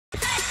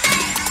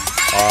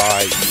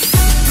I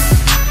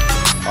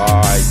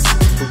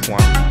took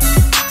one.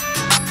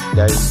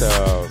 There is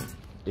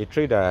a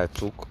trade that I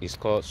took is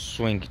called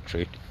swing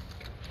trade,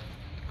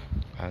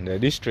 and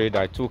this trade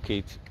I took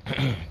it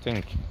I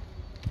think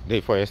day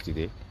before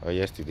yesterday or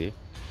yesterday.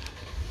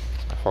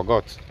 I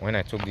forgot when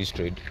I took this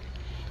trade.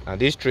 And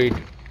this trade,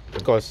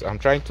 because I'm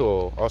trying to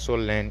also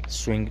learn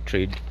swing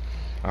trade,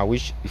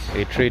 which is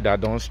a trade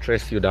that don't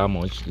stress you that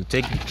much. You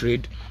take the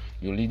trade,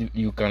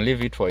 you can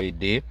leave it for a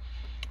day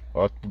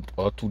or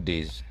 2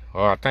 days,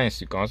 or at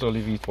times you can also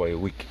leave it for a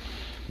week.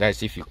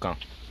 That's if you can.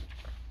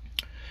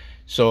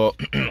 So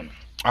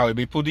I will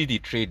be putting the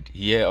trade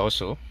here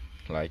also,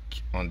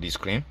 like on the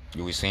screen.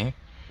 You will see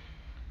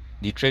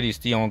the trade is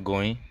still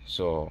ongoing.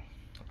 So,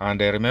 and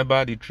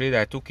remember the trade,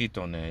 I took it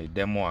on a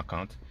demo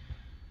account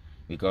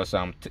because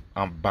I'm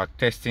back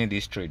testing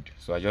this trade.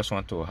 So I just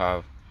want to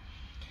have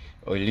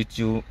a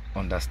little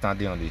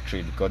understanding on the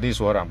trade, because this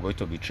is what I'm going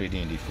to be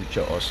trading in the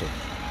future also.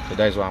 So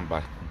that is why I'm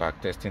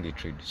back testing the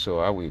trade. So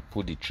I will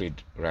put the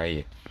trade right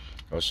here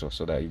also,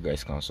 so that you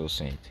guys can also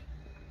see it.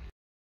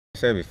 I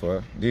said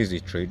before, this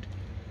is the trade.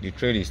 The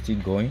trade is still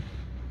going,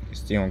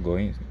 it's still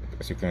ongoing.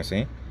 As you can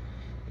see,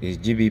 it's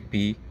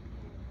GBP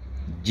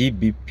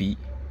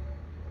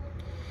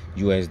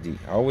USD.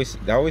 I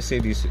always say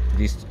this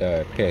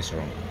pairs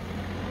wrong.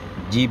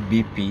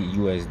 GBP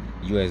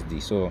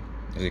USD. So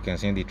as you can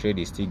see, the trade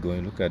is still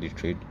going. Look at the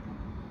trade.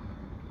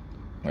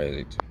 Where is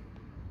it?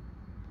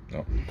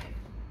 No,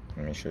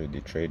 let me show you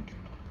the trade.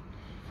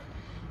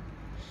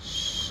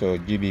 So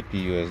GBP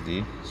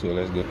USD. So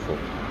let's go for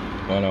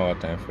 1 hour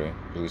time frame.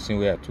 You will see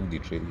where I took the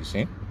trade. You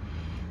see,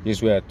 this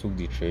is where I took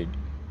the trade.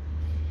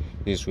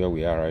 This is where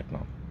we are right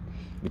now,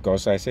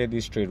 because I said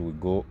this trade will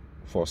go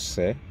for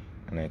sell,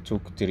 and I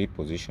took 3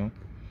 positions.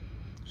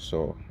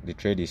 So the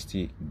trade is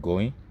still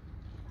going.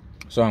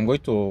 So I'm going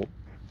to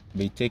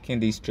be taking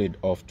this trade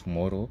off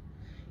tomorrow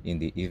in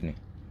the evening.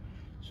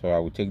 So I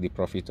will take the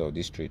profit of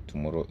this trade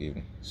tomorrow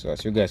evening. So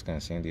as you guys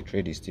can see, the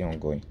trade is still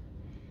ongoing.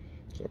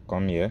 So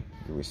come here,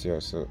 you will see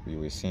also, you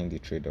will see the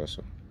trade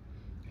also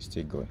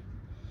still going.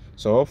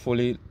 So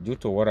hopefully, due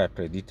to what I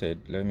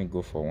predicted, let me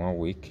go for 1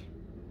 week.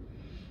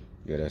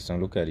 You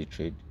understand? Look at the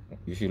trade.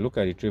 If you look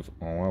at the trade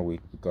on 1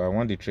 week, because I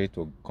want the trade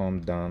to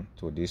come down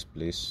to this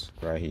place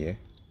right here,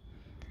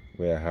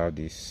 where I have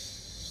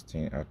this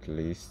thing at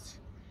least.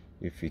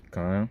 If it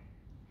can,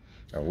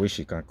 I wish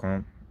it can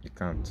come. It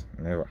can't,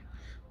 never.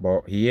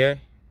 But here,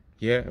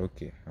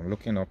 okay, I'm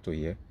looking up to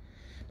here,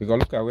 because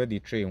look at where the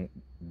trade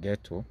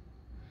get to.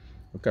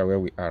 Look at where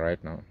we are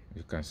right now.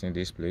 You can see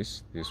this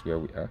place. This is where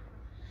we are.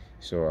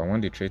 So I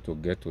want the trade to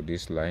get to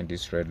this line,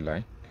 this red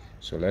line.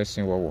 So let's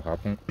see what will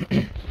happen.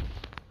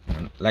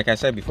 Like I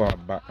said before,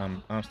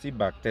 I'm still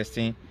back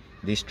testing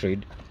this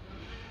trade.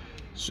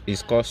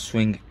 It's called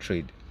swing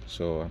trade.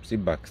 So I'm still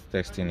back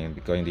testing it,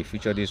 because in the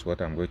future this is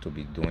what I'm going to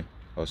be doing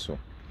also.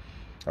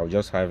 I'll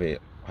just have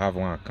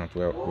one account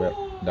where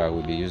that I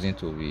will be using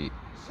to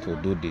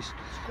do this.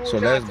 So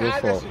let's go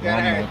for 1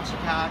 month.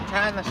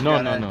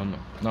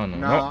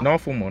 No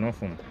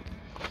FOMO.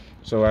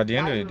 So at the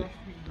end of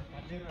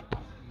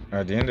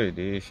the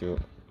day, if you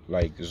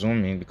like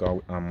zoom in,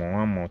 because I'm on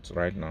 1 month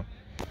right now.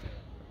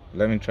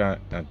 Let me try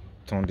and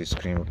turn the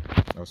screen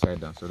upside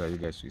down so that you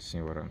guys will see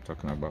what I'm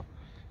talking about.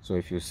 So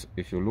if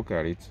you look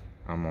at it,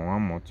 I'm on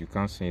 1 month. You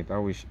can't see it. I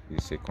wish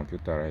it's a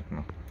computer right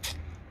now.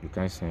 You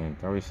can't see it.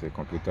 I wish it's a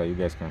computer. You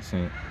guys can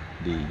see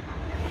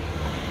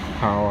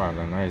how I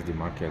analyze the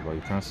market, but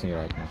you can't see it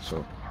right now.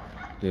 So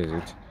this is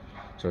it.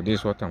 So this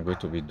is what I'm going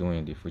to be doing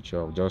in the future.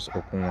 I'll just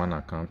open 1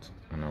 account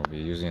and I'll be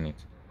using it.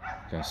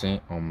 You can see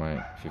on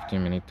my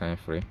 15-minute time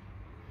frame.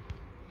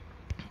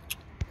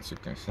 As you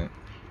can see.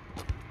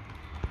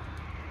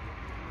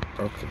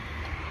 Okay.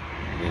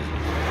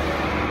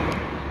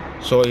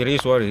 So it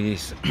is what it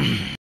is.